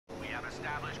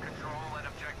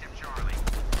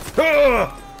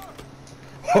Ah!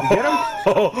 Get him?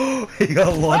 Oh, he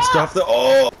got launched off the.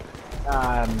 Oh!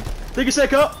 Take a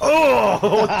sec up.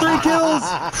 Oh! 3 kills!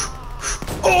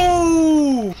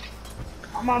 Oh!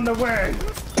 I'm on the way.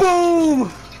 Boom!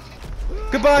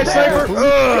 Goodbye, sniper!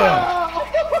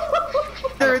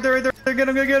 There, get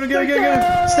him!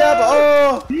 Stab!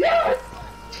 Oh! Yes!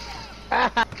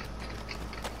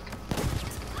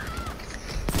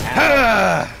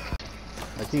 Ha!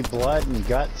 I see blood and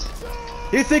guts.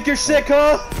 You think you're sick,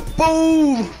 huh?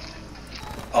 Boom!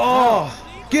 Oh!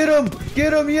 Get him!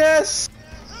 Yes!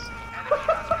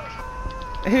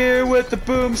 Here with the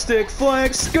boomstick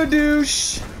flank,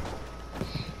 skadoosh!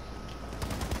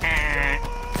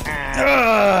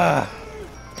 Ah!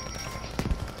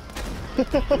 I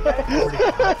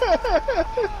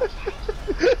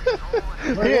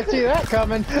didn't see that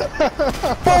coming.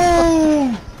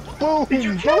 Boom! Boom!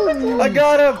 I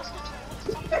got him!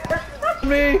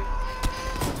 Me!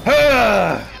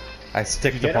 Ah! I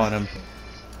sticked upon him.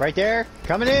 Right there,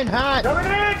 coming in hot. Coming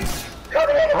in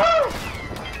hot!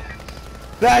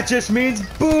 That just means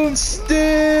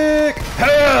boomstick!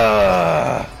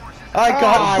 Ah! I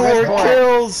got 4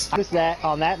 kills! Just that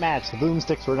on that match, the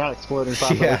boomsticks were not exploding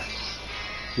properly. Yeah.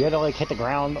 You had to like hit the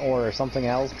ground or something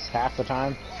else half the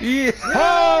time. Yeah!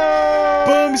 Oh!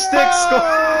 Boomstick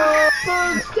squad!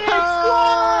 Boomstick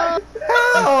squad!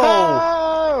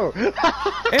 How?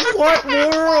 In what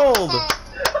world?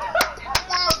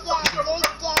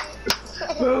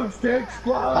 Boomstick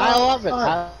squad! I love it.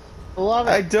 I love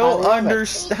it. I don't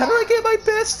understand. How do I get my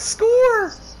best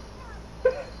score?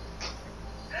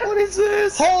 What is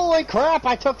this? Holy crap!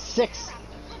 I took 6.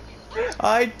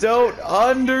 I don't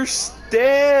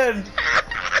understand.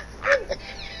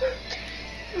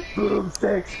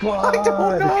 Boomstick squad! I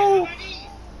don't know.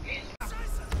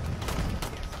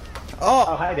 Oh,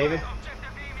 Oh, hi, David.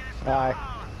 Hi.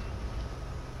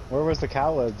 Where was the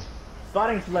cowlids?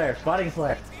 Spotting flare.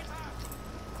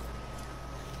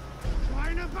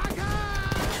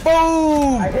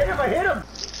 boom! I hit him!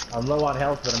 I'm low on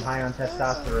health, but I'm high on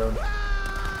testosterone.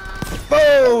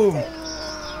 Boom!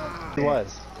 He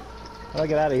was. How do I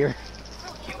get out of here?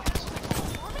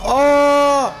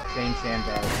 Oh! Same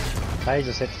sandbag. I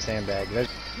just hit the sandbag.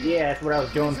 Yeah, that's what I was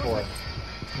going for.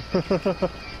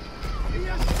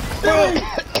 Boom!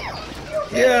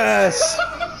 Yes!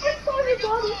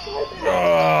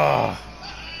 Ah!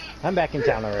 I'm back in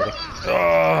town already.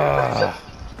 Ah!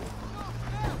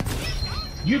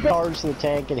 You charge the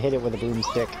tank and hit it with a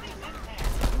boomstick.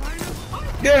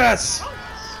 Yes!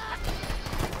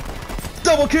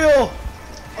 Double kill!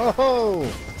 Oh!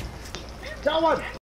 Got one!